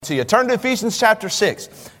To you. Turn to Ephesians chapter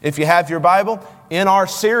 6. If you have your Bible, in our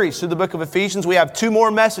series through the book of Ephesians, we have two more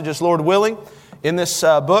messages, Lord willing, in this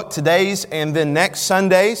book, today's and then next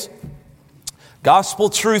Sunday's. Gospel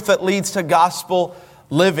truth that leads to gospel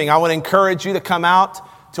living. I want to encourage you to come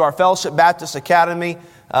out to our Fellowship Baptist Academy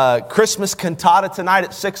Christmas cantata tonight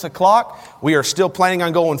at 6 o'clock. We are still planning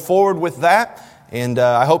on going forward with that, and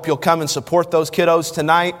I hope you'll come and support those kiddos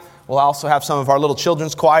tonight. We'll also have some of our little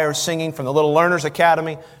children's choirs singing from the Little Learners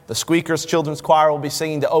Academy. The Squeakers Children's Choir will be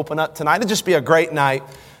singing to open up tonight. It'll just be a great night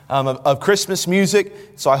of Christmas music.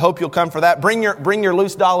 So I hope you'll come for that. Bring your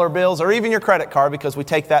loose dollar bills or even your credit card, because we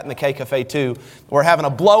take that in the K Cafe too. We're having a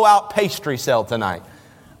blowout pastry sale tonight.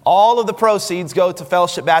 All of the proceeds go to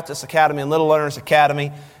Fellowship Baptist Academy and Little Learners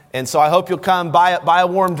Academy. And so I hope you'll come buy a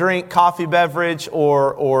warm drink, coffee beverage,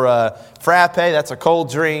 or frappe, that's a cold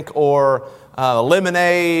drink, or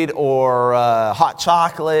lemonade, or hot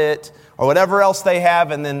chocolate, or whatever else they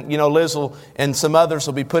have. And then, Liz and some others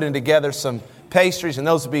will be putting together some pastries, and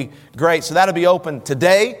those will be great. So that'll be open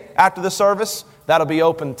today after the service. That'll be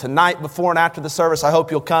open tonight before and after the service. I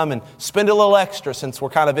hope you'll come and spend a little extra, since we're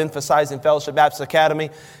kind of emphasizing Fellowship Baptist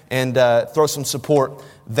Academy, and throw some support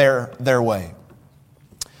their way.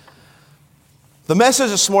 The message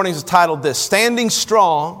this morning is titled this: Standing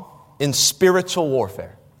Strong in Spiritual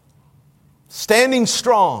Warfare. Standing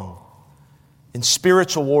strong in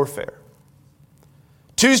spiritual warfare.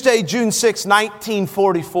 Tuesday, June 6,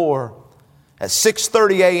 1944, at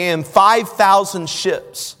 6:30 a.m., 5,000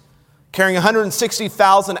 ships carrying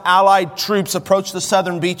 160,000 Allied troops approached the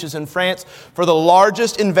southern beaches in France for the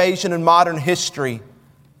largest invasion in modern history,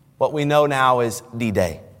 what we know now as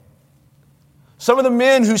D-Day. Some of the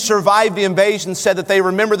men who survived the invasion said that they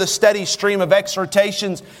remember the steady stream of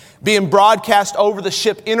exhortations being broadcast over the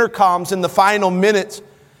ship intercoms in the final minutes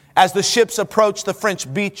as the ships approached the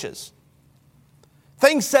French beaches.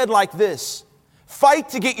 Things said like this: fight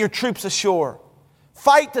to get your troops ashore.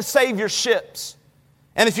 Fight to save your ships.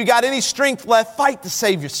 And if you got any strength left, fight to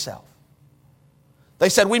save yourself. They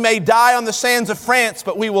said, we may die on the sands of France,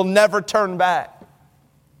 but we will never turn back.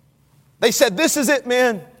 They said, this is it,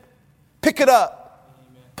 men. Pick it up.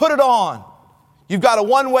 Put it on. You've got a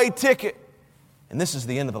one-way ticket. And this is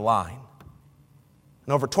the end of the line.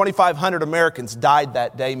 And over 2,500 Americans died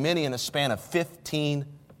that day, many in a span of 15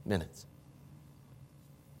 minutes.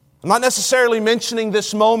 I'm not necessarily mentioning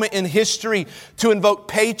this moment in history to invoke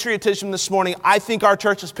patriotism this morning. I think our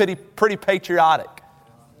church is pretty patriotic.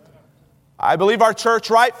 I believe our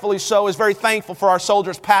church, rightfully so, is very thankful for our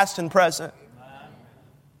soldiers past and present.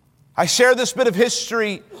 I share this bit of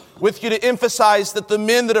history with you to emphasize that the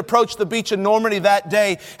men that approached the beach in Normandy that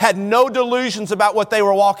day had no delusions about what they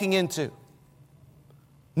were walking into.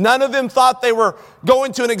 None of them thought they were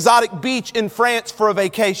going to an exotic beach in France for a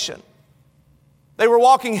vacation. They were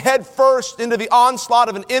walking headfirst into the onslaught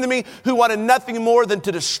of an enemy who wanted nothing more than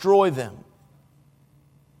to destroy them.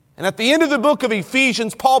 And at the end of the book of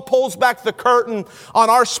Ephesians, Paul pulls back the curtain on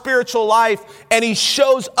our spiritual life, and he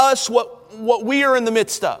shows us what we are in the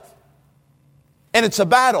midst of. And it's a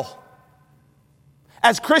battle.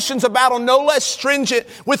 As Christians, a battle no less stringent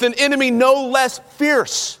with an enemy no less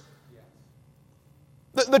fierce.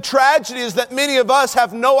 The tragedy is that many of us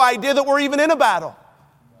have no idea that we're even in a battle.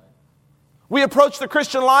 We approach the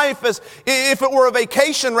Christian life as if it were a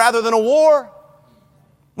vacation rather than a war.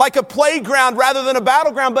 Like a playground rather than a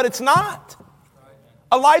battleground, but it's not.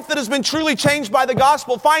 A life that has been truly changed by the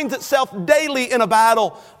gospel finds itself daily in a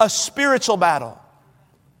battle, a spiritual battle.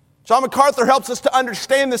 John MacArthur helps us to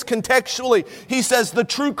understand this contextually. He says the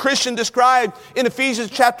true Christian described in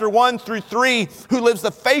Ephesians chapter 1 through 3, who lives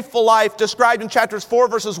the faithful life described in chapters 4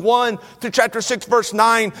 verses 1 through chapter 6 verse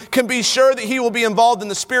 9, can be sure that he will be involved in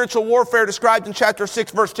the spiritual warfare described in chapter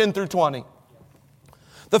 6 verse 10 through 20.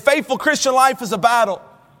 The faithful Christian life is a battle.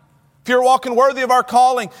 If you're walking worthy of our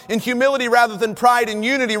calling, in humility rather than pride, in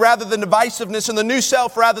unity rather than divisiveness, in the new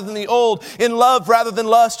self rather than the old, in love rather than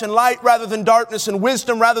lust, in light rather than darkness, in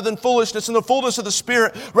wisdom rather than foolishness, in the fullness of the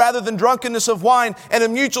Spirit rather than drunkenness of wine, and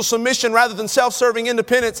in mutual submission rather than self-serving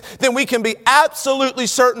independence, then we can be absolutely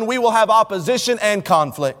certain we will have opposition and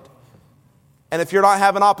conflict. And if you're not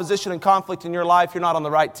having opposition and conflict in your life, you're not on the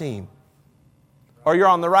right team. Or you're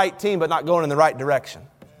on the right team but not going in the right direction.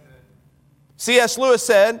 C.S. Lewis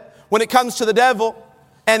said, when it comes to the devil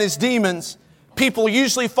and his demons, people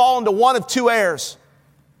usually fall into one of two errors.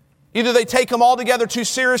 Either they take him altogether too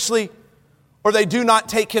seriously, or they do not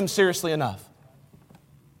take him seriously enough.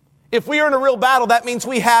 If we are in a real battle, that means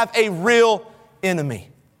we have a real enemy.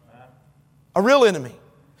 A real enemy.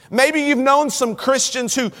 Maybe you've known some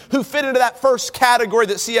Christians who fit into that first category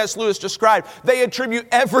that C.S. Lewis described. They attribute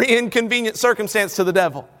every inconvenient circumstance to the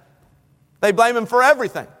devil. They blame him for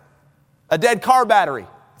everything. A dead car battery,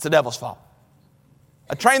 it's the devil's fault.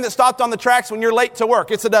 A train that stopped on the tracks when you're late to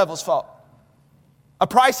work, it's the devil's fault. A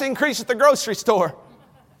price increase at the grocery store.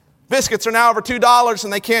 Biscuits are now over $2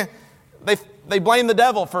 and they blame the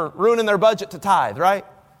devil for ruining their budget to tithe, right?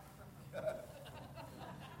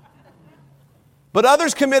 But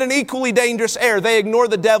others commit an equally dangerous error. They ignore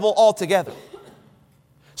the devil altogether.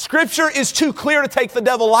 Scripture is too clear to take the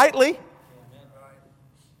devil lightly.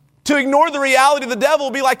 To ignore the reality of the devil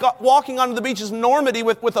will be like walking onto the beaches of Normandy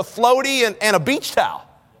with a floaty and a beach towel.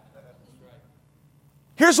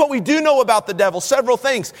 Here's what we do know about the devil. Several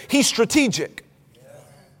things. He's strategic.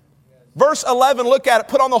 Verse 11, look at it.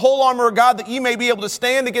 Put on the whole armor of God that ye may be able to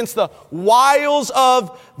stand against the wiles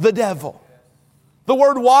of the devil. The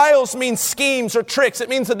word wiles means schemes or tricks. It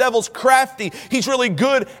means the devil's crafty. He's really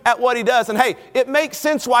good at what he does. And hey, it makes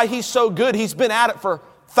sense why he's so good. He's been at it for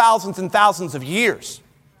thousands and thousands of years.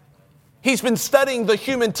 He's been studying the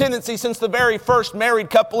human tendency since the very first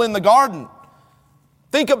married couple in the garden.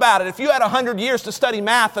 Think about it. If you had 100 years to study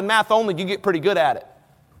math and math only, you get pretty good at it.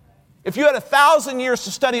 If you had 1,000 years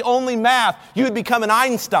to study only math, you would become an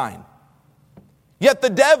Einstein. Yet the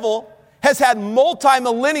devil has had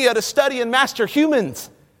multi-millennia to study and master humans.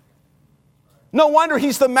 No wonder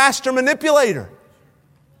he's the master manipulator.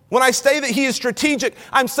 When I say that he is strategic,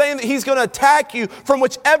 I'm saying that he's going to attack you from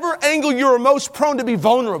whichever angle you're most prone to be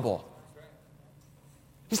vulnerable.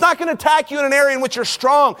 He's not going to attack you in an area in which you're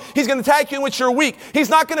strong. He's going to attack you in which you're weak. He's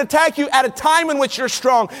not going to attack you at a time in which you're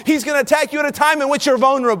strong. He's going to attack you at a time in which you're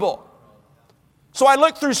vulnerable. So I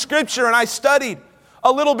looked through Scripture and I studied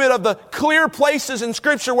a little bit of the clear places in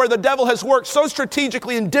Scripture where the devil has worked so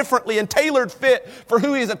strategically and differently and tailored fit for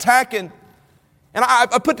who he's attacking. And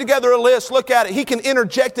I put together a list. Look at it. He can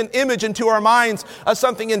interject an image into our minds of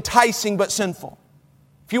something enticing but sinful.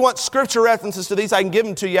 If you want Scripture references to these, I can give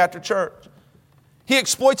them to you after church. He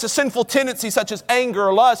exploits a sinful tendency such as anger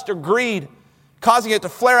or lust or greed, causing it to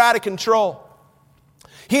flare out of control.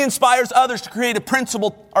 He inspires others to create a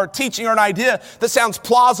principle or teaching or an idea that sounds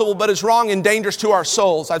plausible but is wrong and dangerous to our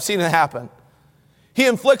souls. I've seen it happen. He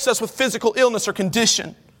inflicts us with physical illness or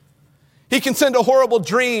condition. He can send a horrible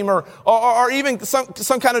dream or even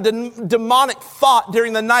some kind of demonic thought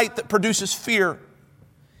during the night that produces fear.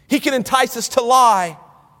 He can entice us to lie.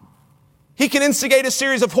 He can instigate a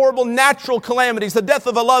series of horrible natural calamities, the death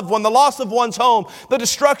of a loved one, the loss of one's home, the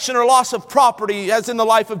destruction or loss of property, as in the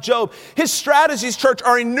life of Job. His strategies, church,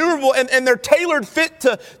 are innumerable, and they're tailored fit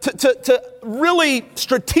to really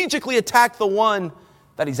strategically attack the one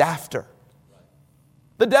that he's after.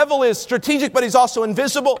 The devil is strategic, but he's also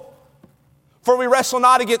invisible. For we wrestle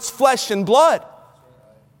not against flesh and blood.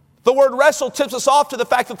 The word wrestle tips us off to the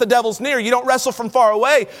fact that the devil's near. You don't wrestle from far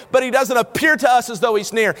away, but he doesn't appear to us as though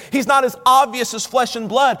he's near. He's not as obvious as flesh and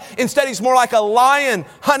blood. Instead, he's more like a lion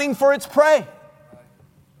hunting for its prey.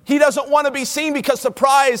 He doesn't want to be seen because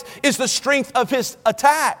surprise is the strength of his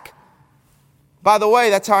attack. By the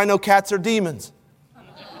way, that's how I know cats are demons.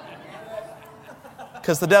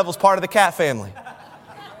 Because the devil's part of the cat family.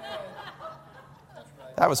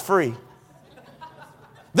 That was free.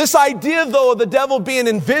 This idea, though, of the devil being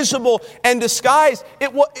invisible and disguised,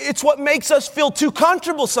 it's what makes us feel too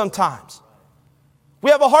comfortable sometimes.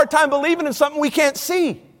 We have a hard time believing in something we can't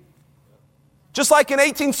see. Just like in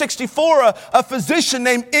 1864, a physician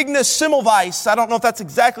named Ignaz Semmelweis, I don't know if that's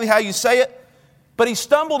exactly how you say it, but he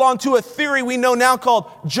stumbled onto a theory we know now called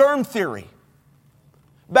germ theory.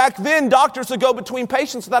 Back then, doctors would go between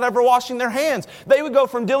patients without ever washing their hands. They would go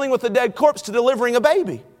from dealing with a dead corpse to delivering a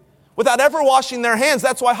baby without ever washing their hands.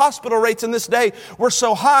 That's why hospital rates in this day were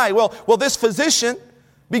so high. Well, this physician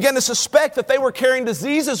began to suspect that they were carrying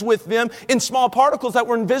diseases with them in small particles that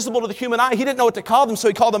were invisible to the human eye. He didn't know what to call them, so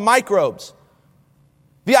he called them microbes.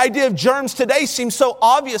 The idea of germs today seems so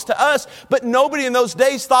obvious to us, but nobody in those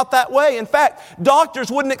days thought that way. In fact, doctors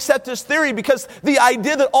wouldn't accept this theory because the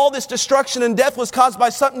idea that all this destruction and death was caused by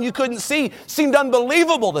something you couldn't see seemed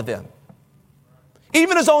unbelievable to them.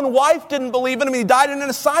 Even his own wife didn't believe in him. He died in an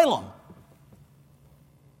asylum.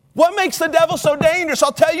 What makes the devil so dangerous?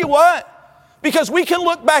 I'll tell you what. Because we can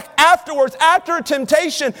look back afterwards, after a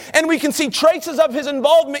temptation, and we can see traces of his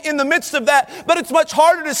involvement in the midst of that. But it's much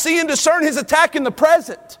harder to see and discern his attack in the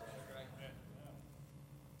present.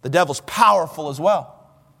 The devil's powerful as well.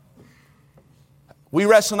 We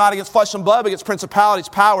wrestle not against flesh and blood, but against principalities,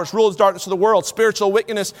 powers, rulers, darkness of the world, spiritual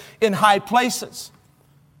wickedness in high places.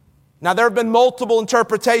 Now, there have been multiple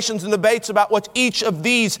interpretations and debates about what each of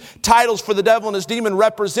these titles for the devil and his demon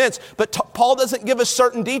represents, but Paul doesn't give us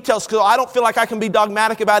certain details because I don't feel like I can be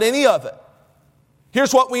dogmatic about any of it.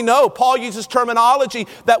 Here's what we know. Paul uses terminology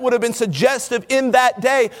that would have been suggestive in that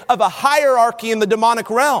day of a hierarchy in the demonic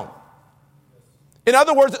realm. In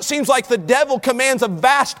other words, it seems like the devil commands a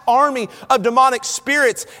vast army of demonic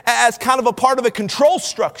spirits as kind of a part of a control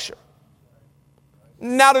structure.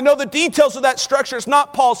 Now, to know the details of that structure is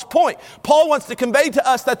not Paul's point. Paul wants to convey to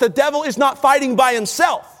us that the devil is not fighting by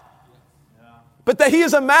himself, but that he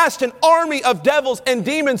has amassed an army of devils and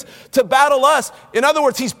demons to battle us. In other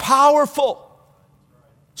words, he's powerful.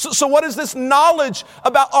 So what is this knowledge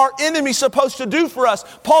about our enemy supposed to do for us?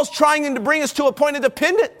 Paul's trying to bring us to a point of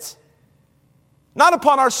dependence. Not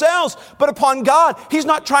upon ourselves, but upon God. He's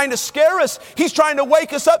not trying to scare us. He's trying to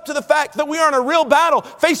wake us up to the fact that we are in a real battle,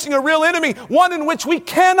 facing a real enemy, one in which we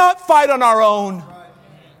cannot fight on our own.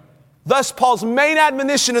 Thus, Paul's main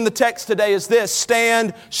admonition in the text today is this: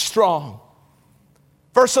 stand strong.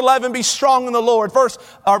 Verse 11, be strong in the Lord. Verse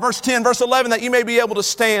 10, verse 11, that you may be able to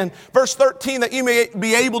stand. Verse 13, that you may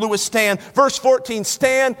be able to withstand. Verse 14,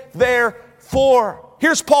 stand therefore.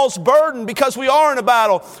 Here's Paul's burden because we are in a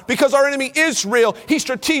battle, because our enemy is real. He's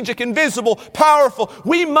strategic, invisible, powerful.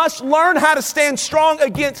 We must learn how to stand strong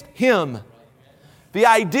against him. The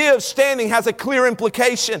idea of standing has a clear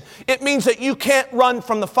implication. It means that you can't run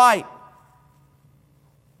from the fight.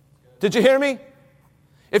 Did you hear me?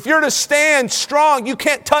 If you're to stand strong, you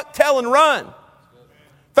can't tuck tail and run.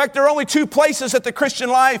 In fact, there are only two places in the Christian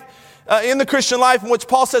life in which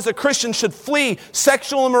Paul says a Christian should flee: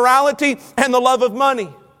 sexual immorality and the love of money.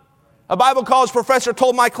 A Bible college professor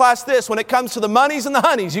told my class this: when it comes to the monies and the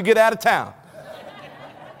honeys, you get out of town.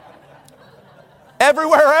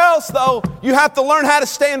 Everywhere else, though, you have to learn how to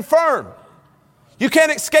stand firm. You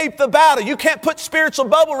can't escape the battle. You can't put spiritual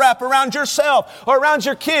bubble wrap around yourself or around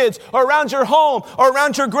your kids or around your home or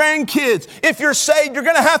around your grandkids. If you're saved, you're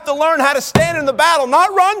going to have to learn how to stand in the battle,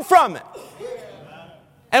 not run from it.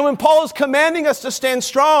 And when Paul is commanding us to stand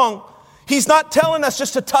strong, he's not telling us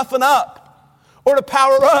just to toughen up or to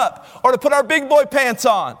power up or to put our big boy pants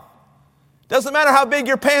on. Doesn't matter how big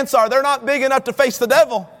your pants are. They're not big enough to face the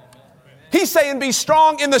devil. He's saying be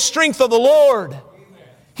strong in the strength of the Lord.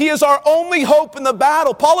 He is our only hope in the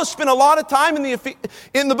battle. Paul has spent a lot of time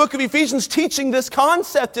in the book of Ephesians teaching this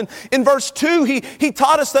concept. And in verse 2, he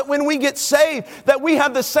taught us that when we get saved, that we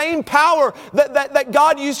have the same power that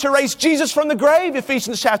God used to raise Jesus from the grave,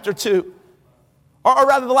 Ephesians chapter 2. Or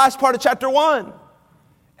rather, the last part of chapter 1.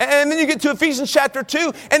 And then you get to Ephesians chapter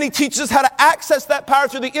 2, and he teaches us how to access that power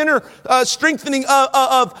through the inner strengthening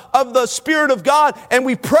of the Spirit of God. And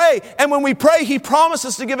we pray. And when we pray, he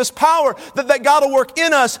promises to give us power that God will work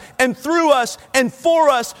in us and through us and for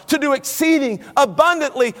us to do exceeding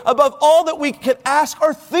abundantly above all that we could ask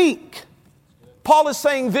or think. Paul is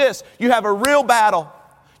saying this: you have a real battle.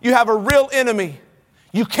 You have a real enemy.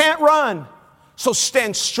 You can't run. So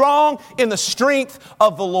stand strong in the strength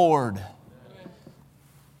of the Lord.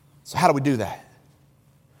 So how do we do that?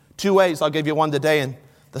 Two ways. I'll give you one today and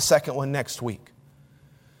the second one next week.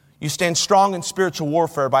 You stand strong in spiritual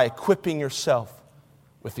warfare by equipping yourself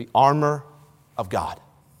with the armor of God.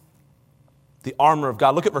 The armor of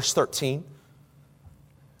God. Look at verse 13.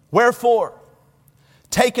 Wherefore,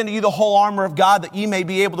 take unto you the whole armor of God, that ye may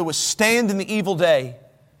be able to withstand in the evil day,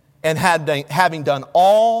 and having done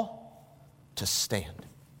all, to stand.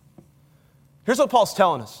 Here's what Paul's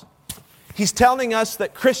telling us. He's telling us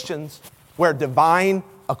that Christians wear divine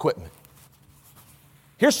equipment.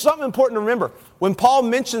 Here's something important to remember. When Paul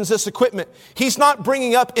mentions this equipment, he's not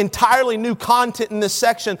bringing up entirely new content in this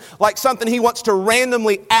section like something he wants to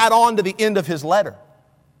randomly add on to the end of his letter.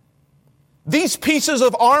 These pieces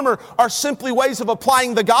of armor are simply ways of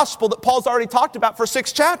applying the gospel that Paul's already talked about for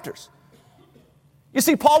 6 chapters. You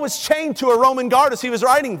see, Paul was chained to a Roman guard as he was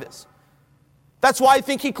writing this. That's why I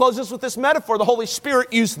think he closes with this metaphor. The Holy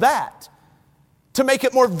Spirit used that to make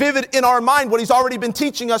it more vivid in our mind what he's already been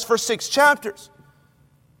teaching us for 6 chapters.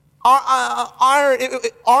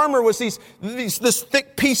 Armor was this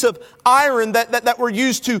thick piece of iron that were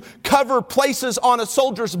used to cover places on a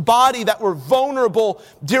soldier's body that were vulnerable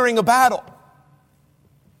during a battle.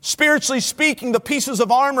 Spiritually speaking, the pieces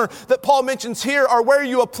of armor that Paul mentions here are where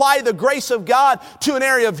you apply the grace of God to an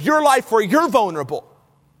area of your life where you're vulnerable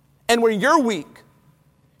and where you're weak.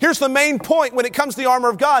 Here's the main point when it comes to the armor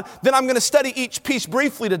of God. Then I'm going to study each piece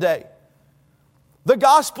briefly today. The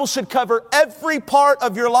gospel should cover every part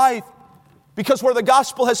of your life, because where the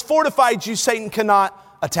gospel has fortified you, Satan cannot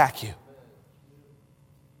attack you. If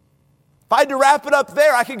I had to wrap it up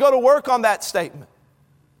there, I could go to work on that statement.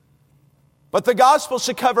 But the gospel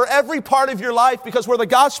should cover every part of your life, because where the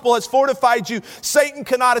gospel has fortified you, Satan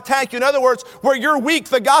cannot attack you. In other words, where you're weak,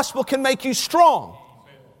 the gospel can make you strong,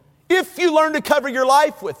 if you learn to cover your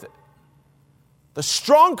life with it. The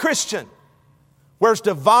strong Christian wears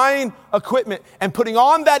divine equipment, and putting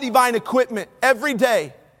on that divine equipment every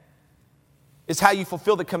day is how you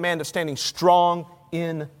fulfill the command of standing strong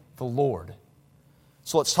in the Lord.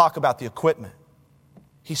 So let's talk about the equipment.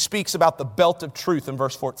 He speaks about the belt of truth in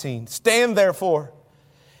verse 14. Stand therefore,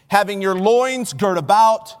 having your loins girt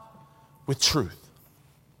about with truth.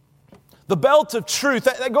 The belt of truth,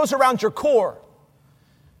 that goes around your core.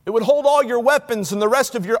 It would hold all your weapons and the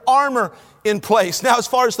rest of your armor in place. Now, as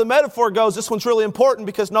far as the metaphor goes, this one's really important,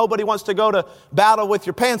 because nobody wants to go to battle with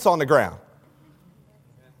your pants on the ground.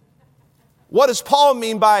 What does Paul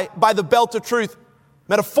mean by the belt of truth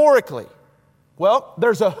metaphorically? Well,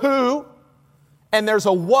 there's a who and there's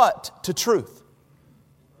a what to truth.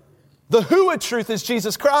 The who of truth is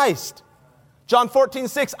Jesus Christ. John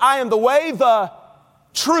 14:6, I am the way, the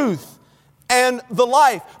truth, and the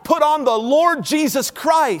life. Put on the Lord Jesus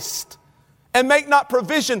Christ and make not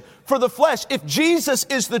provision for the flesh. If Jesus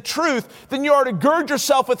is the truth, then you are to gird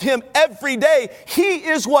yourself with Him every day. He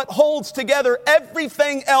is what holds together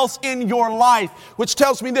everything else in your life, which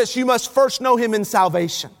tells me this: you must first know Him in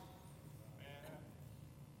salvation.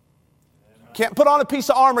 Can't put on a piece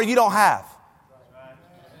of armor you don't have.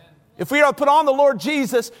 If we are to put on the Lord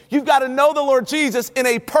Jesus, you've got to know the Lord Jesus in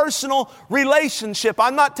a personal relationship.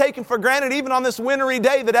 I'm not taking for granted, even on this wintry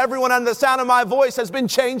day, that everyone under the sound of my voice has been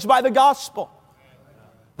changed by the gospel.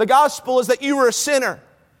 The gospel is that you were a sinner,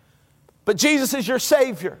 but Jesus is your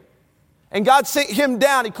Savior. And God sent Him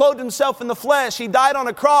down. He clothed Himself in the flesh. He died on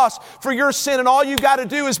a cross for your sin. And all you got to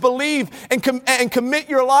do is believe and commit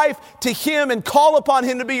your life to Him and call upon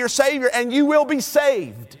Him to be your Savior, and you will be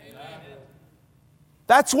saved. Amen.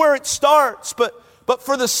 That's where it starts. But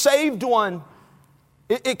for the saved one,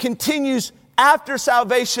 it continues after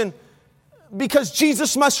salvation, because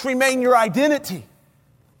Jesus must remain your identity.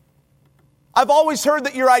 I've always heard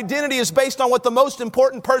that your identity is based on what the most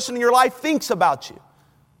important person in your life thinks about you.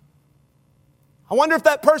 I wonder if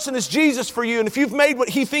that person is Jesus for you, and if you've made what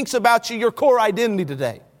He thinks about you your core identity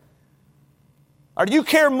today. Or do you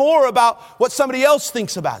care more about what somebody else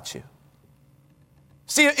thinks about you?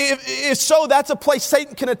 See, if so, that's a place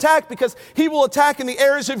Satan can attack, because he will attack in the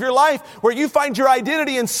areas of your life where you find your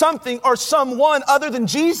identity in something or someone other than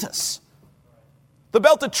Jesus. The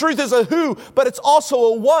belt of truth is a who, but it's also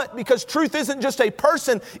a what, because truth isn't just a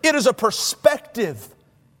person, it is a perspective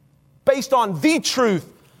based on the truth,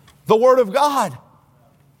 the Word of God.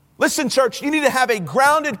 Listen, church, you need to have a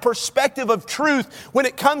grounded perspective of truth when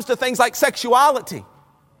it comes to things like sexuality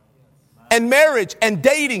and marriage and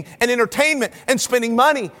dating and entertainment and spending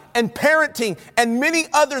money and parenting and many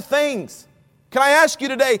other things. Can I ask you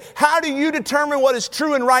today, how do you determine what is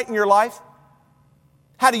true and right in your life?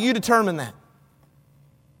 How do you determine that?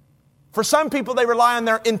 For some people, they rely on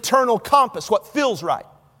their internal compass, what feels right.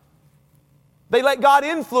 They let God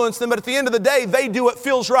influence them, but at the end of the day, they do what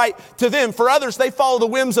feels right to them. For others, they follow the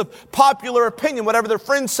whims of popular opinion, whatever their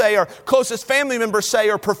friends say, or closest family members say,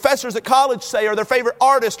 or professors at college say, or their favorite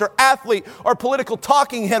artist or athlete or political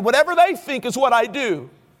talking head. Whatever they think is what I do.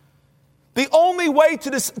 The only way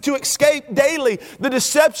to escape daily the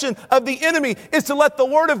deception of the enemy is to let the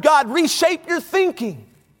Word of God reshape your thinking.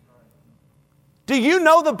 Do you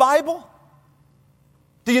know the Bible?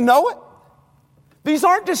 Do you know it? These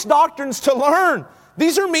aren't just doctrines to learn.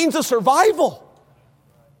 These are means of survival.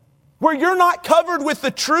 Where you're not covered with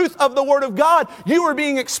the truth of the Word of God, you are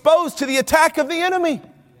being exposed to the attack of the enemy.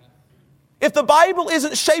 If the Bible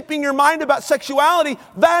isn't shaping your mind about sexuality,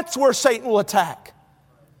 that's where Satan will attack.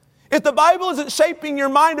 If the Bible isn't shaping your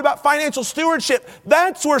mind about financial stewardship,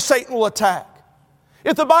 that's where Satan will attack.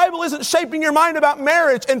 If the Bible isn't shaping your mind about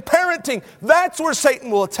marriage and parenting, that's where Satan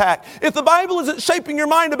will attack. If the Bible isn't shaping your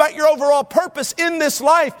mind about your overall purpose in this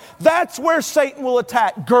life, that's where Satan will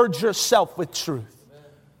attack. Gird yourself with truth.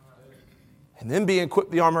 And then being equipped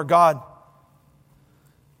with the armor of God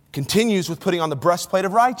continues with putting on the breastplate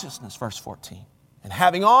of righteousness, verse 14. And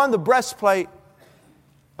having on the breastplate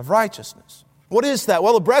of righteousness. What is that?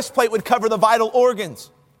 Well, the breastplate would cover the vital organs.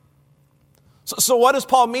 So what does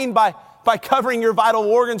Paul mean by covering your vital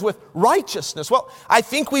organs with righteousness? Well, I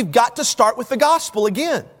think we've got to start with the gospel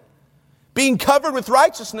again. Being covered with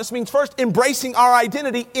righteousness means first embracing our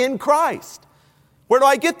identity in Christ. Where do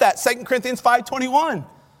I get that? 2 Corinthians 5:21.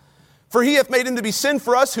 For He hath made Him to be sin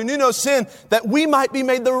for us who knew no sin, that we might be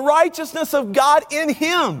made the righteousness of God in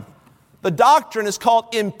Him. The doctrine is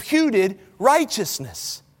called imputed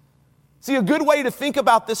righteousness. See, a good way to think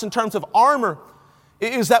about this in terms of armor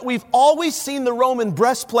is that we've always seen the Roman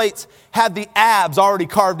breastplates had the abs already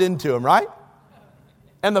carved into them, right?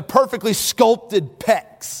 And the perfectly sculpted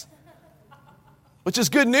pecs. Which is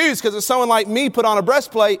good news, because if someone like me put on a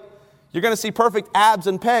breastplate, you're going to see perfect abs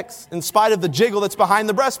and pecs in spite of the jiggle that's behind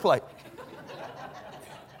the breastplate.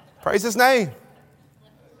 Praise His name.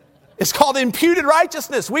 It's called imputed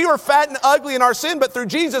righteousness. We were fat and ugly in our sin, but through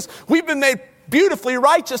Jesus, we've been made beautifully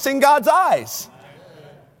righteous in God's eyes.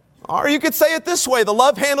 Or you could say it this way: the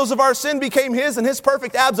love handles of our sin became His, and His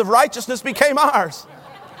perfect abs of righteousness became ours.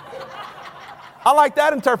 I like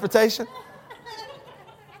that interpretation.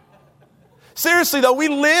 Seriously though,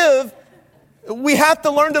 we have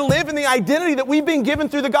to learn to live in the identity that we've been given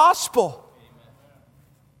through the gospel.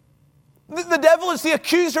 The devil is the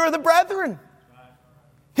accuser of the brethren.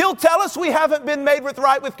 He'll tell us we haven't been made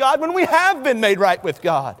right with God when we have been made right with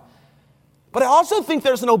God. But I also think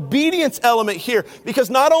there's an obedience element here, because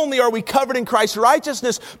not only are we covered in Christ's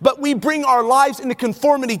righteousness, but we bring our lives into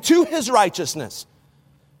conformity to His righteousness.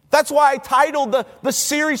 That's why I titled the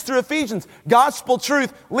series through Ephesians, Gospel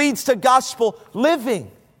Truth Leads to Gospel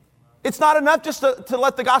Living. It's not enough just to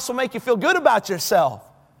let the gospel make you feel good about yourself.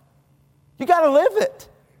 You got to live it.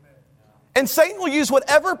 And Satan will use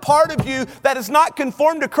whatever part of you that is not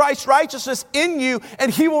conformed to Christ's righteousness in you,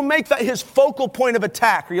 and he will make that his focal point of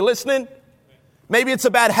attack. Are you listening? Maybe it's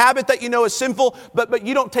a bad habit that you know is sinful, but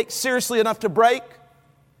you don't take seriously enough to break.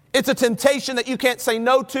 It's a temptation that you can't say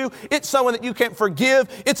no to. It's someone that you can't forgive.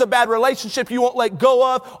 It's a bad relationship you won't let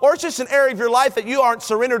go of. Or it's just an area of your life that you aren't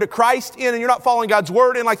surrendered to Christ in, and you're not following God's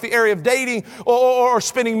word in, like the area of dating or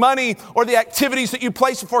spending money, or the activities that you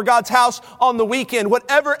place before God's house on the weekend.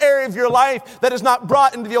 Whatever area of your life that is not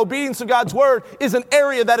brought into the obedience of God's word is an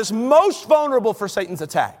area that is most vulnerable for Satan's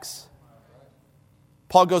attacks.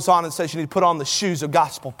 Paul goes on and says you need to put on the shoes of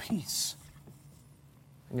gospel peace,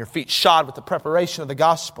 and your feet shod with the preparation of the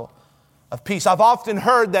gospel of peace. I've often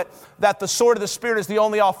heard that the sword of the Spirit is the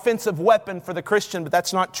only offensive weapon for the Christian, but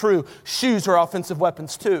that's not true. Shoes are offensive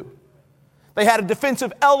weapons too. They had a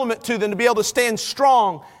defensive element to them to be able to stand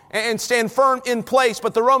strong and stand firm in place,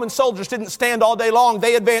 but the Roman soldiers didn't stand all day long.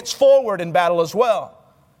 They advanced forward in battle as well.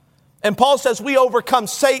 And Paul says we overcome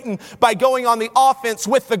Satan by going on the offense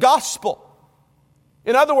with the gospel.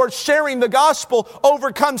 In other words, sharing the gospel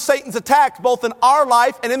overcomes Satan's attacks both in our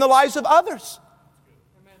life and in the lives of others.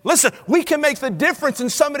 Amen. Listen, we can make the difference in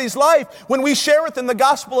somebody's life when we share with them the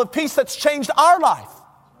gospel of peace that's changed our life.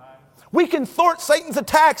 Right. We can thwart Satan's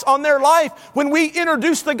attacks on their life when we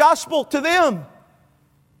introduce the gospel to them.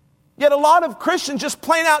 Yet a lot of Christians just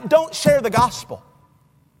plain out don't share the gospel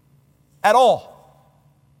at all.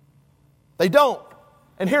 They don't.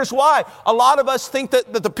 And here's why. A lot of us think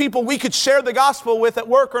that the people we could share the gospel with at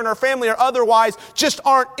work or in our family or otherwise just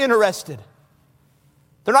aren't interested.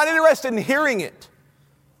 They're not interested in hearing it.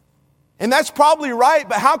 And that's probably right,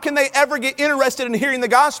 but how can they ever get interested in hearing the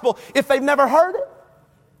gospel if they've never heard it?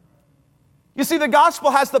 You see, the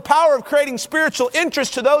gospel has the power of creating spiritual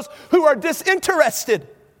interest to those who are disinterested.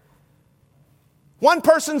 One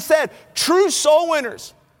person said, true soul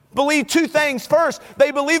winners believe two things. First,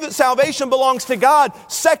 they believe that salvation belongs to God.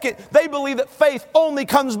 Second, they believe that faith only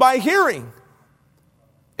comes by hearing.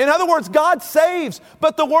 In other words, God saves,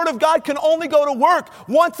 but the word of God can only go to work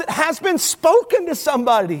once it has been spoken to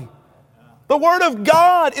somebody. The word of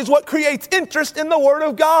God is what creates interest in the word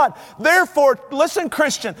of God. Therefore, listen,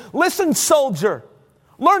 Christian, listen, soldier,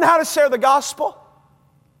 learn how to share the gospel.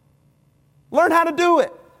 Learn how to do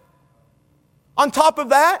it. On top of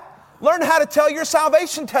that, learn how to tell your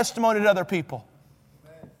salvation testimony to other people.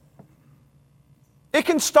 It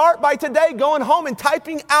can start by today going home and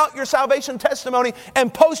typing out your salvation testimony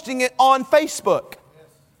and posting it on Facebook.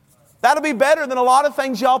 That'll be better than a lot of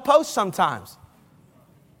things y'all post sometimes.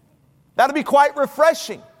 That'll be quite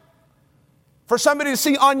refreshing for somebody to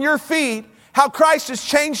see on your feed how Christ has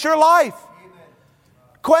changed your life.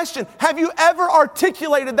 Question, have you ever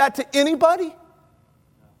articulated that to anybody?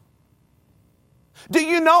 Do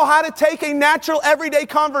you know how to take a natural everyday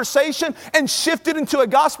conversation and shift it into a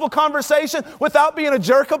gospel conversation without being a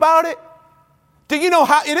jerk about it? Do you know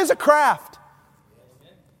how? It is a craft.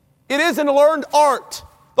 It is an learned art.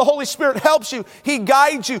 The Holy Spirit helps you. He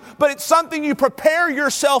guides you. But it's something you prepare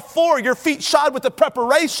yourself for. Your feet shod with the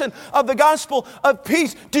preparation of the gospel of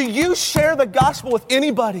peace. Do you share the gospel with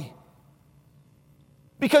anybody?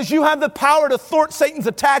 Because you have the power to thwart Satan's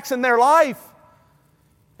attacks in their life.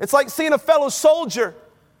 It's like seeing a fellow soldier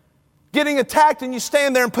getting attacked and you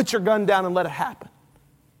stand there and put your gun down and let it happen.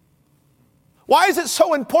 Why is it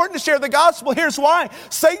so important to share the gospel? Here's why.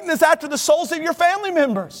 Satan is after the souls of your family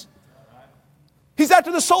members. He's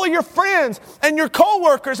after the soul of your friends and your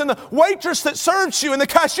co-workers and the waitress that serves you and the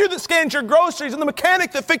cashier that scans your groceries and the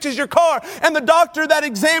mechanic that fixes your car and the doctor that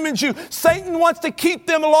examines you. Satan wants to keep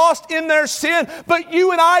them lost in their sin, but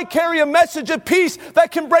you and I carry a message of peace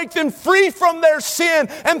that can break them free from their sin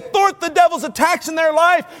and thwart the devil's attacks in their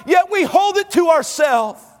life, yet we hold it to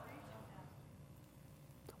ourselves.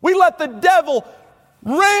 We let the devil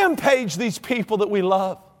rampage these people that we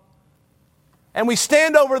love. And we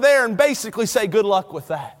stand over there and basically say, good luck with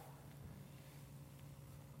that.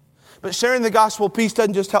 But sharing the gospel of peace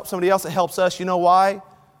doesn't just help somebody else, it helps us. You know why?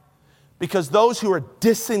 Because those who are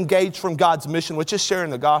disengaged from God's mission, which is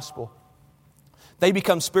sharing the gospel, they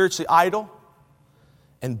become spiritually idle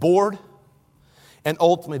and bored. And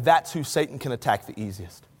ultimately, that's who Satan can attack the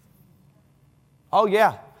easiest. Oh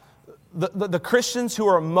yeah, the Christians who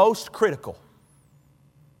are most critical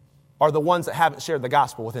are the ones that haven't shared the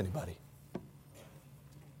gospel with anybody.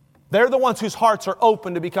 They're the ones whose hearts are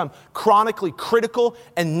open to become chronically critical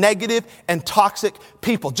and negative and toxic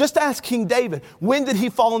people. Just ask King David, when did he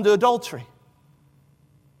fall into adultery?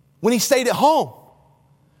 When he stayed at home.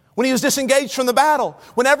 When he was disengaged from the battle.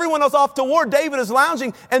 When everyone was off to war, David is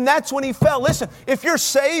lounging, and that's when he fell. Listen, if you're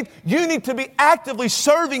saved, you need to be actively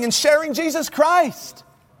serving and sharing Jesus Christ.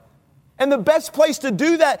 And the best place to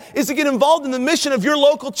do that is to get involved in the mission of your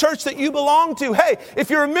local church that you belong to. Hey,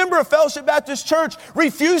 if you're a member of Fellowship Baptist Church,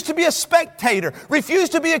 refuse to be a spectator. Refuse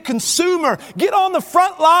to be a consumer. Get on the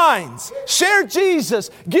front lines. Share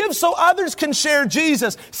Jesus. Give so others can share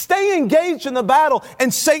Jesus. Stay engaged in the battle,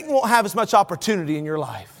 and Satan won't have as much opportunity in your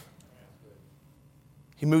life.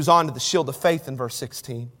 He moves on to the shield of faith in verse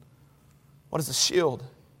 16. What is a shield?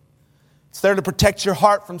 It's there to protect your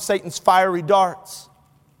heart from Satan's fiery darts.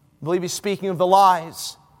 I believe he's speaking of the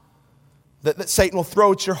lies that Satan will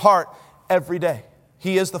throw at your heart every day.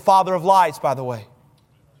 He is the father of lies, by the way.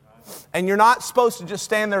 And you're not supposed to just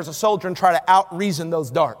stand there as a soldier and try to out-reason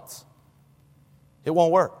those darts. It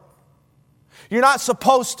won't work. You're not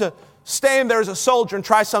supposed to stand there as a soldier and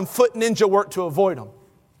try some foot ninja work to avoid them.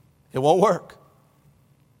 It won't work.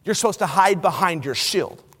 You're supposed to hide behind your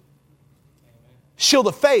shield. Shield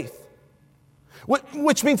of faith.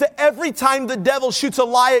 Which means that every time the devil shoots a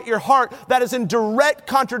lie at your heart that is in direct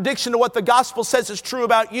contradiction to what the gospel says is true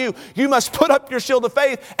about you, you must put up your shield of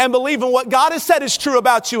faith and believe in what God has said is true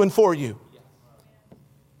about you and for you.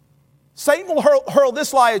 Satan will hurl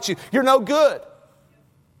this lie at you. You're no good.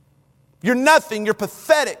 You're nothing. You're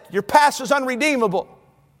pathetic. Your past is unredeemable.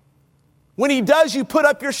 When he does, you put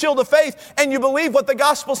up your shield of faith and you believe what the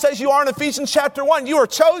gospel says you are in Ephesians chapter 1. You are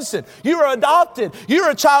chosen. You are adopted. You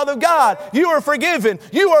are a child of God. You are forgiven.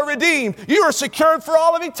 You are redeemed. You are secured for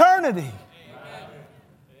all of eternity. Amen.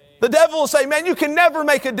 The devil will say, man, you can never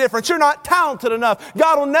make a difference. You're not talented enough.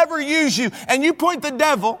 God will never use you. And you point the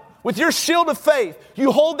devil with your shield of faith.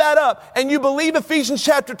 You hold that up and you believe Ephesians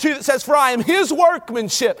chapter 2 that says, for I am his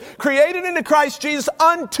workmanship, created into Christ Jesus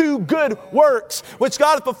unto good works, which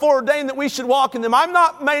God hath before ordained that we should walk in them.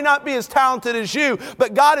 May not be as talented as you,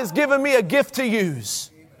 but God has given me a gift to use.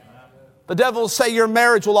 The devil will say your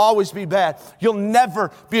marriage will always be bad. You'll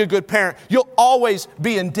never be a good parent. You'll always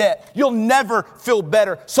be in debt. You'll never feel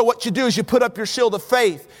better. So what you do is you put up your shield of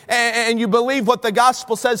faith and you believe what the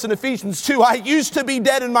gospel says in Ephesians 2. I used to be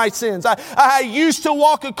dead in my sins. I used to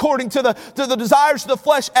walk according to the desires of the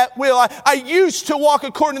flesh at will. I used to walk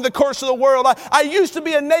according to the course of the world. I used to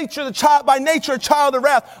be by nature a child of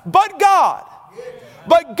wrath.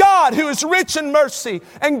 But God, who is rich in mercy,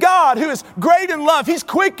 and God, who is great in love, He's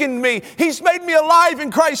quickened me. He's made me alive in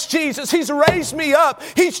Christ Jesus. He's raised me up.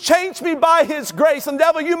 He's changed me by His grace. And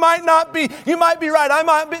devil, you might be right. I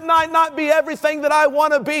might not be everything that I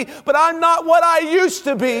want to be, but I'm not what I used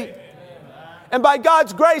to be. And by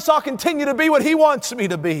God's grace, I'll continue to be what He wants me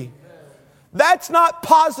to be. That's not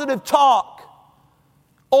positive talk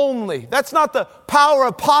only. That's not the power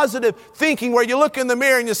of positive thinking where you look in the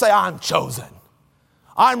mirror and you say, I'm chosen.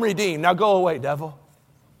 I'm redeemed. Now go away, devil.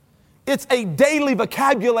 It's a daily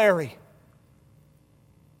vocabulary.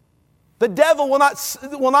 The devil will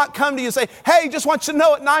not come to you and say, hey, just want you to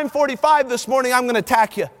know at 9:45 this morning, I'm going to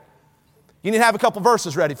attack you. You need to have a couple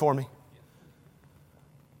verses ready for me.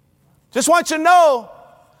 Just want you to know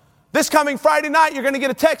this coming Friday night, you're going to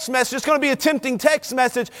get a text message. It's going to be a tempting text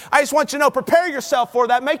message. I just want you to know, prepare yourself for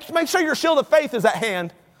that. Make sure your shield of faith is at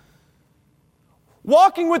hand.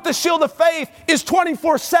 Walking with the shield of faith is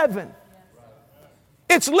 24/7.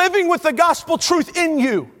 It's living with the gospel truth in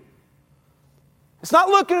you. It's not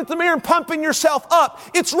looking at the mirror and pumping yourself up.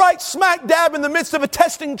 It's right smack dab in the midst of a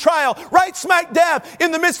testing trial, right smack dab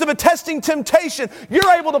in the midst of a testing temptation.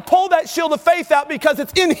 You're able to pull that shield of faith out because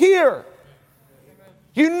it's in here.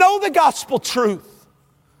 You know the gospel truth.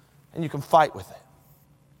 And you can fight with it.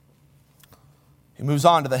 He moves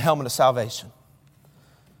on to the helmet of salvation.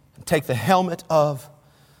 And take the helmet of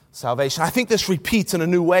salvation. I think this repeats in a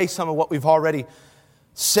new way some of what we've already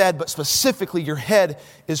said, but specifically your head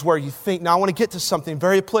is where you think. Now I want to get to something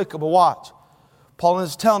very applicable. Watch. Paul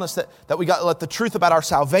is telling us that we got to let the truth about our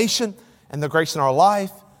salvation and the grace in our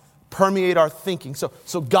life permeate our thinking.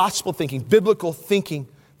 So gospel thinking, biblical thinking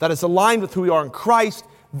that is aligned with who we are in Christ,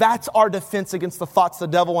 that's our defense against the thoughts the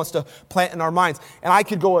devil wants to plant in our minds. And I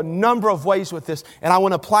could go a number of ways with this, and I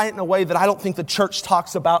want to apply it in a way that I don't think the church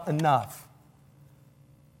talks about enough.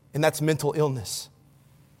 And that's mental illness.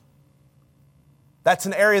 That's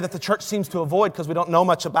an area that the church seems to avoid because we don't know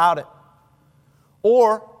much about it.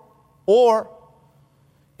 Or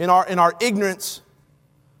in our ignorance,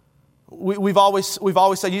 we've always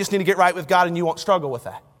said you just need to get right with God and you won't struggle with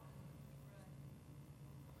that.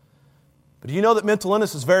 But do you know that mental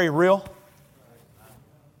illness is very real?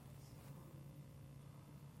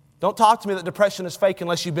 Don't talk to me that depression is fake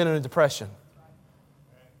unless you've been in a depression.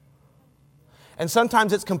 And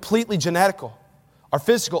sometimes it's completely genetical or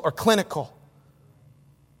physical or clinical.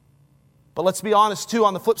 But let's be honest too,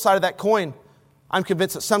 on the flip side of that coin, I'm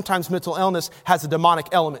convinced that sometimes mental illness has a demonic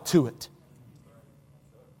element to it.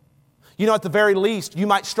 You know, at the very least, you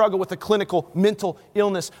might struggle with a clinical mental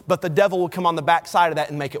illness, but the devil will come on the backside of that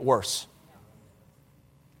and make it worse.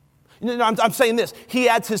 You know, I'm saying this. He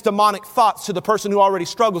adds his demonic thoughts to the person who already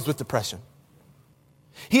struggles with depression.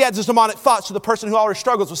 He adds his demonic thoughts to the person who already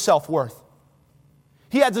struggles with self-worth.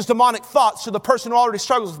 He adds his demonic thoughts to the person who already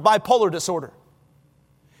struggles with bipolar disorder.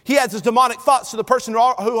 He adds his demonic thoughts to the person who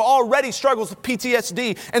already struggles with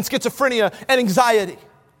PTSD and schizophrenia and anxiety.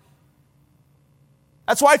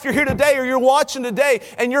 That's why if you're here today or you're watching today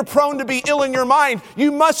and you're prone to be ill in your mind,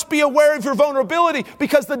 you must be aware of your vulnerability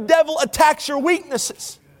because the devil attacks your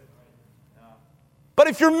weaknesses. But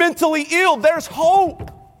if you're mentally ill, there's hope.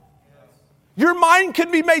 Your mind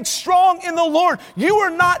can be made strong in the Lord. You are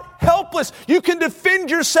not helpless. You can defend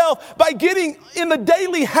yourself by getting in the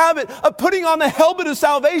daily habit of putting on the helmet of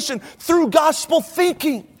salvation through gospel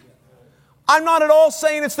thinking. I'm not at all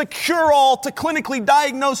saying it's the cure-all to clinically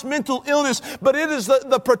diagnose mental illness, but it is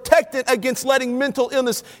the protectant against letting mental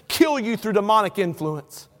illness kill you through demonic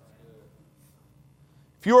influence.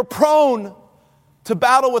 If you're prone to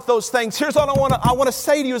battle with those things, here's what I want to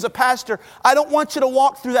say to you as a pastor. I don't want you to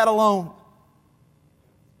walk through that alone.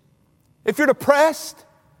 If you're depressed,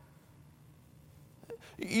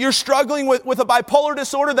 you're struggling with a bipolar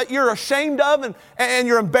disorder that you're ashamed of and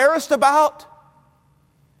you're embarrassed about,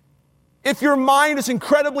 if your mind is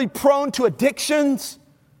incredibly prone to addictions,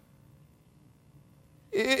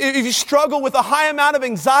 if you struggle with a high amount of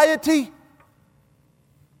anxiety,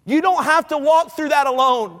 you don't have to walk through that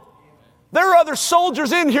alone. There are other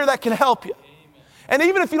soldiers in here that can help you. And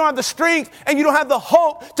even if you don't have the strength and you don't have the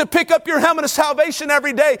hope to pick up your helmet of salvation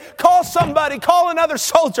every day, call somebody, call another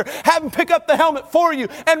soldier, have them pick up the helmet for you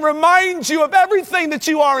and remind you of everything that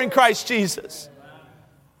you are in Christ Jesus.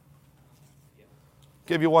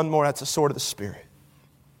 Give you one more, that's the sword of the Spirit.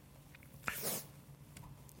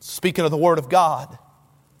 Speaking of the Word of God,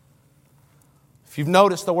 if you've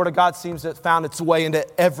noticed, the Word of God seems to have found its way into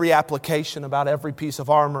every application about every piece of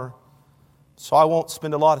armor. So I won't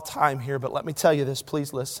spend a lot of time here, but let me tell you this,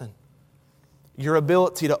 please listen. Your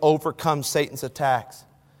ability to overcome Satan's attacks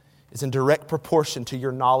is in direct proportion to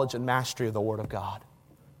your knowledge and mastery of the Word of God.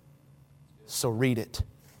 So read it.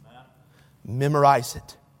 Memorize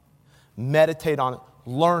it. Meditate on it.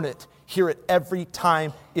 Learn it. Hear it every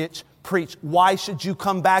time it's preached. Why should you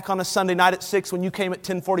come back on a Sunday night at 6 when you came at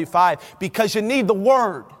 10:45? Because you need the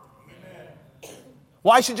Word.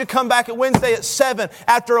 Why should you come back at Wednesday at 7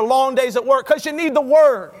 after a long day's at work? Because you need the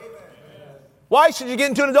Word. Why should you get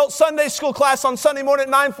into an adult Sunday school class on Sunday morning at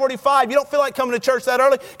 9:45? You don't feel like coming to church that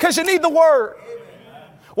early? Because you need the Word.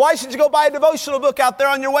 Why should you go buy a devotional book out there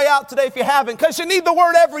on your way out today if you haven't? Because you need the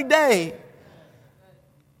Word every day.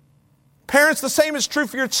 Parents, the same is true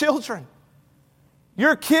for your children.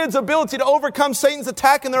 Your kids' ability to overcome Satan's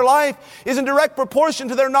attack in their life is in direct proportion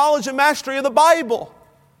to their knowledge and mastery of the Bible.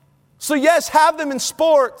 So yes, have them in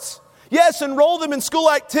sports. Yes, enroll them in school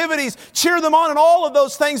activities. Cheer them on in all of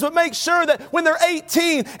those things. But make sure that when they're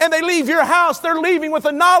 18 and they leave your house, they're leaving with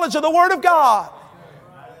the knowledge of the Word of God.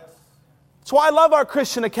 That's why I love our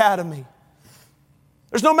Christian Academy.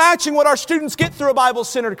 There's no matching what our students get through a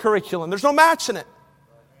Bible-centered curriculum. There's no matching it.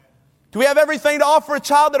 Do we have everything to offer a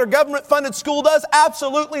child that our government-funded school does?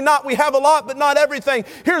 Absolutely not. We have a lot, but not everything.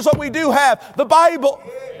 Here's what we do have. The Bible.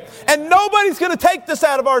 And nobody's going to take this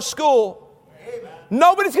out of our school.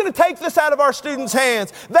 Nobody's going to take this out of our students'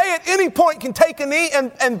 hands. They at any point can take a knee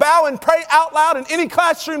and bow and pray out loud in any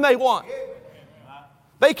classroom they want.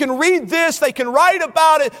 They can read this, they can write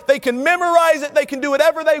about it, they can memorize it, they can do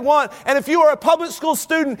whatever they want. And if you are a public school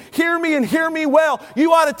student, hear me and hear me well.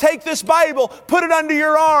 You ought to take this Bible, put it under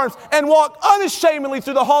your arms, and walk unashamedly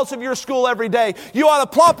through the halls of your school every day. You ought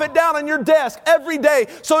to plop it down on your desk every day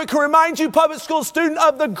so it can remind you, public school student,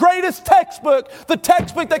 of the greatest textbook, the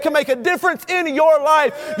textbook that can make a difference in your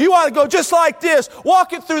life. You ought to go just like this,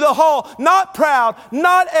 walk it through the hall, not proud,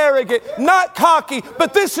 not arrogant, not cocky,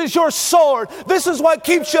 but this is your sword. This is what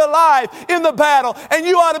keeps you alive in the battle. And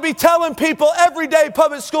you ought to be telling people every day,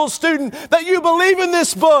 public school student, that you believe in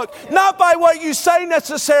this book, not by what you say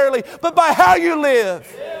necessarily, but by how you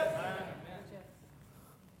live.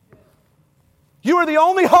 You are the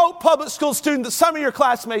only hope, public school student, that some of your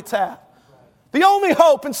classmates have. The only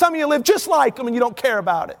hope, and some of you live just like them and you don't care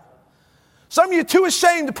about it. Some of you are too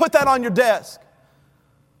ashamed to put that on your desk.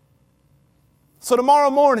 So tomorrow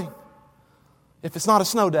morning, if it's not a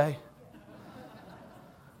snow day,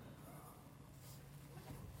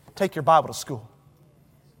 take your Bible to school.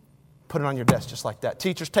 Put it on your desk just like that.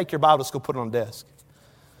 Teachers, take your Bible to school, put it on the desk.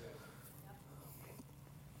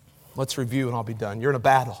 Let's review and I'll be done. You're in a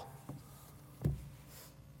battle.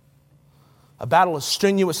 A battle as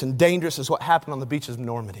strenuous and dangerous as what happened on the beaches of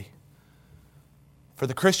Normandy. For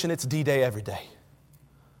the Christian, it's D-Day every day.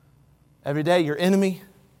 Every day, your enemy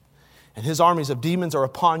and his armies of demons are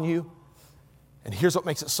upon you. And here's what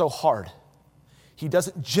makes it so hard. He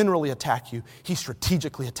doesn't generally attack you. He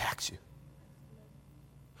strategically attacks you.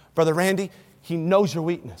 Brother Randy, he knows your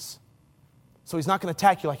weakness. So he's not going to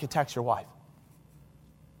attack you like he attacks your wife.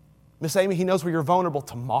 Miss Amy, he knows where you're vulnerable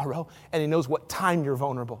tomorrow, and he knows what time you're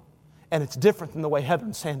vulnerable. And it's different than the way Heather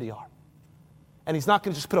and Sandy are. And he's not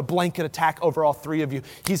going to just put a blanket attack over all three of you.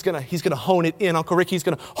 He's going to hone it in. Uncle Rick, he's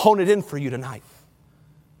going to hone it in for you tonight.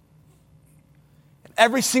 And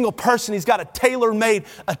every single person, he's got a tailor-made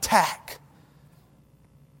attack.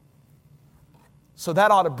 So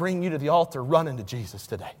that ought to bring you to the altar running to Jesus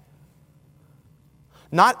today.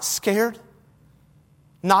 Not scared,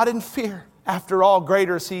 not in fear. After all,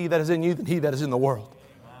 greater is he that is in you than he that is in the world.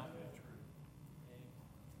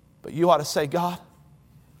 But you ought to say, God,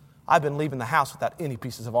 I've been leaving the house without any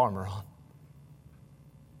pieces of armor on.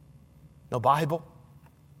 No Bible,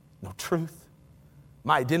 no truth.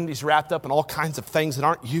 My identity's wrapped up in all kinds of things that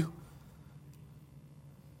aren't you.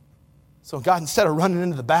 So God, instead of running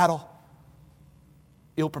into the battle,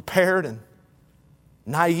 ill-prepared and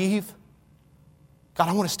naive, God,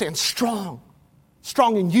 I want to stand strong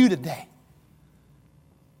in you today.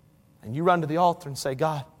 And you run to the altar and say,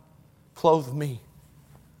 God, clothe me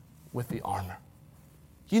with the armor.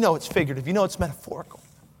 You know it's figurative. You know it's metaphorical.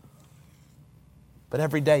 But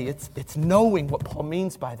every day it's knowing what Paul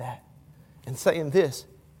means by that and saying this,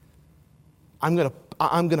 I'm going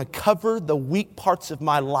to cover the weak parts of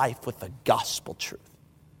my life with the gospel truth.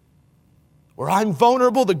 Where I'm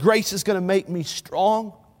vulnerable, the grace is going to make me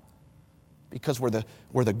strong, because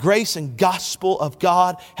where the grace and gospel of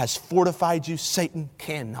God has fortified you, Satan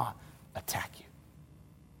cannot attack you.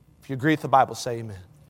 If you agree with the Bible, say amen.